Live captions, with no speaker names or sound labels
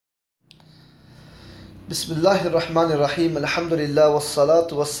Bismillahir Rahmanir Rahim. Alhamdulillah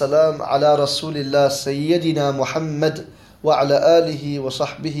wassalatu wassalam ala Rasulillah Sayyidina Muhammad wa ala alihi wa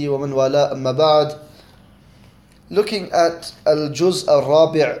sahbihi wa man wala amma ba'd. Looking at Al-Juz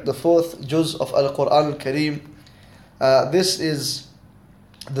Al-Rabi', the fourth Juz of Al-Quran Al-Kareem. This is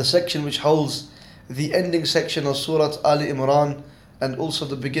the section which holds the ending section of Surah Ali Imran and also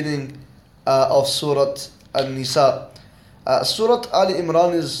the beginning of Surah An-Nisa. Surah Ali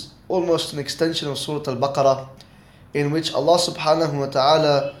Imran is almost an extension of Surah Al-Baqarah, in which Allah subhanahu wa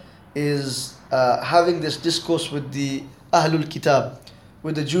ta'ala is having this discourse with the Ahlul Kitab,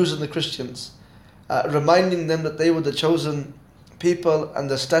 with the Jews and the Christians, reminding them that they were the chosen people and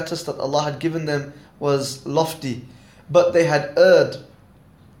the status that Allah had given them was lofty, but they had erred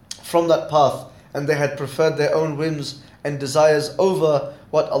from that path and they had preferred their own whims and desires over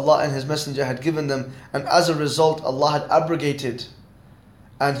what Allah and His Messenger had given them, and as a result Allah had abrogated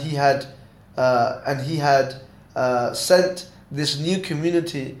and He had sent this new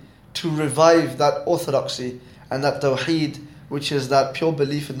community to revive that orthodoxy and that tawheed, which is that pure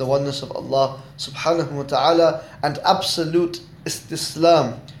belief in the oneness of Allah subhanahu wa ta'ala and absolute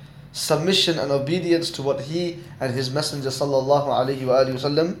istislam, submission and obedience to what He and His Messenger sallallahu alayhi wa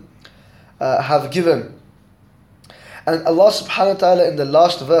sallam have given. And Allah subhanahu wa ta'ala in the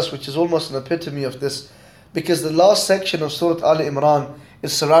last verse, which is almost an epitome of this, because the last section of Surah Ali Imran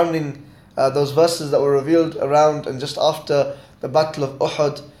is surrounding those verses that were revealed around and just after the Battle of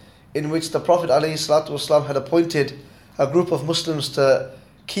Uhud, in which the Prophet ﷺ had appointed a group of Muslims to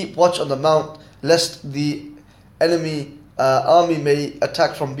keep watch on the mount lest the enemy army may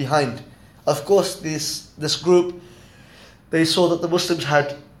attack from behind. Of course, this group, they saw that the Muslims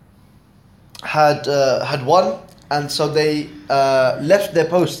had won, and so they left their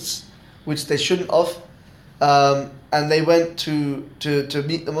posts, which they shouldn't have. And they went to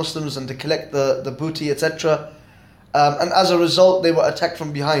meet the Muslims and to collect the booty, etc. And as a result, they were attacked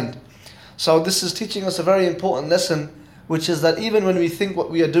from behind. So this is teaching us a very important lesson, which is that even when we think what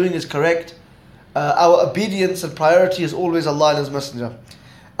we are doing is correct, our obedience and priority is always Allah and His Messenger.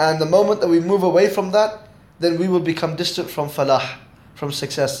 And the moment that we move away from that, then we will become distant from falah, from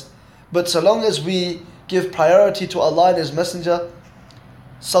success. But so long as we give priority to Allah and His Messenger,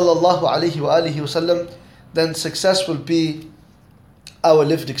 sallallahu alayhi wa alihi wasallam, then success will be our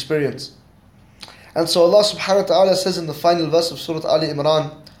lived experience. And so Allah subhanahu wa ta'ala says in the final verse of Surah Ali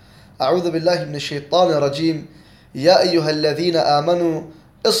Imran, أعوذ بالله من الشيطان الرجيم يا أيها الذين آمنوا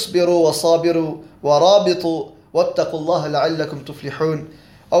اصبروا وصابروا ورابطوا واتقوا الله لعلكم تفلحون.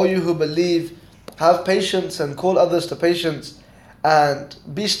 O you who believe, have patience and call others to patience, and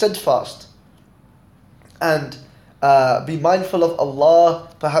be steadfast and be mindful of Allah,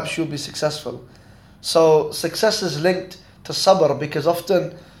 perhaps you'll be successful. So success is linked to sabr, because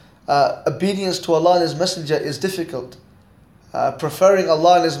often obedience to Allah and His Messenger is difficult. Preferring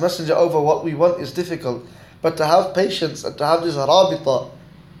Allah and His Messenger over what we want is difficult. But to have patience and to have this rabita,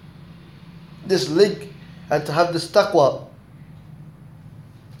 this link, and to have this taqwa,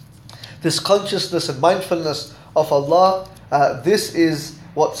 this consciousness and mindfulness of Allah, this is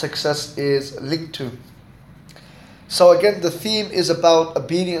what success is linked to. So again, the theme is about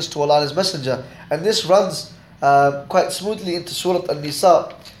obedience to Allah and His Messenger. And this runs quite smoothly into Surah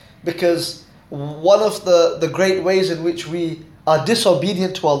An-Nisa, because one of the great ways in which we are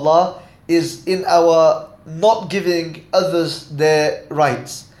disobedient to Allah is in our not giving others their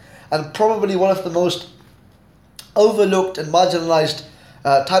rights. And probably one of the most overlooked and marginalized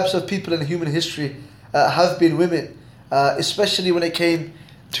types of people in human history have been women, especially when it came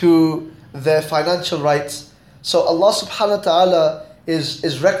to their financial rights. So Allah subhanahu wa ta'ala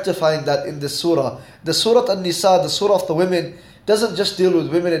is rectifying that in this surah. The Surah An-Nisa, the surah of the women, doesn't just deal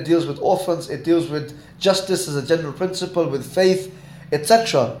with women, it deals with orphans, it deals with justice as a general principle, with faith,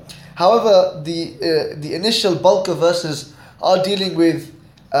 etc. However, the initial bulk of verses are dealing with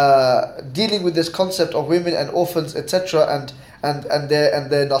this concept of women and orphans, etc., and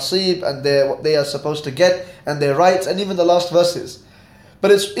their nasib, and what they are supposed to get, and their rights, and even the last verses. But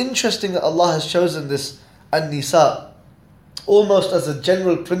it's interesting that Allah has chosen this An-Nisa almost as a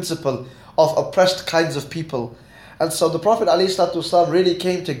general principle of oppressed kinds of people. And so the Prophet ﷺ really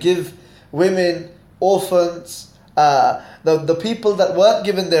came to give women, orphans, the people that weren't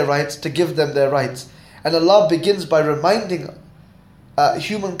given their rights, to give them their rights. And Allah begins by reminding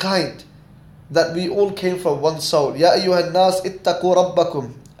humankind that we all came from one soul. Ya ayyuhan nas ittaqu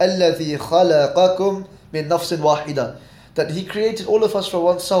rabbakum alladhi khalaqakum min nafsin wahida. That He created all of us from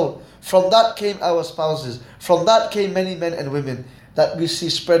one soul. From that came our spouses. From that came many men and women that we see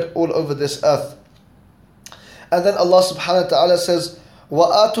spread all over this earth. And then Allah subhanahu wa ta'ala says,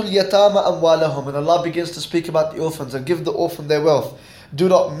 وَآتُوا الْيَتَامَ أَمْوَالَهُمْ. And Allah begins to speak about the orphans and give the orphan their wealth. Do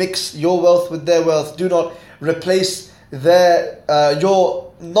not mix your wealth with their wealth. Do not replace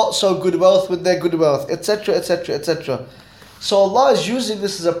your not so good wealth with their good wealth, etc., etc., etc. So Allah is using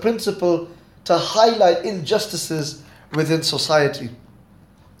this as a principle to highlight injustices within society.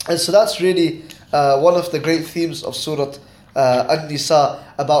 And so that's really one of the great themes of Surah An-Nisa,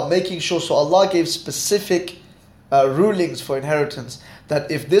 about making sure. So Allah gave specific rulings for inheritance,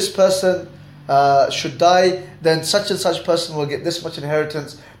 that if this person should die, then such and such person will get this much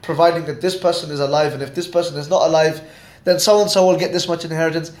inheritance, providing that this person is alive, and if this person is not alive, then so and so will get this much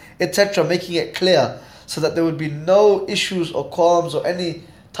inheritance, etc., making it clear so that there would be no issues or qualms or any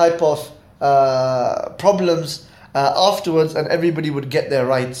type of problems afterwards, and everybody would get their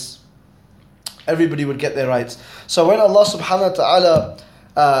rights. Everybody would get their rights. So when Allah subhanahu wa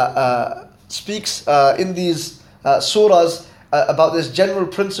ta'ala speaks in these surahs about this general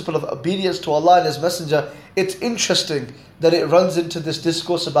principle of obedience to Allah and His Messenger, it's interesting that it runs into this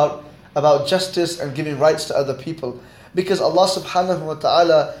discourse about justice and giving rights to other people. Because Allah subhanahu wa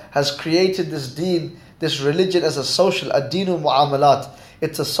ta'ala has created this deen, this religion, as a social, ad-deenu mu'amalat.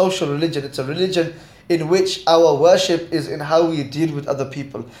 It's a social religion. It's a religion in which our worship is in how we deal with other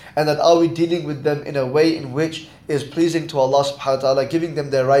people, and that are we dealing with them in a way in which is pleasing to Allah subhanahu wa ta'ala, giving them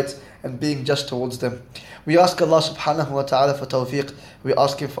their rights and being just towards them. We ask Allah subhanahu wa ta'ala for tawfiq, we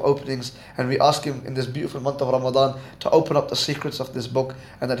ask Him for openings, and we ask Him in this beautiful month of Ramadan to open up the secrets of this book,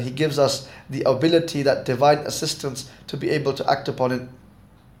 and that He gives us the ability, that divine assistance, to be able to act upon it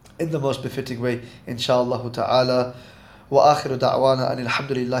in the most befitting way, inshaAllah ta'ala. وآخر دعوانا أن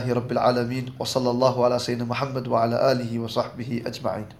الحمد لله رب العالمين وصلى الله على سيدنا محمد وعلى آله وصحبه أجمعين.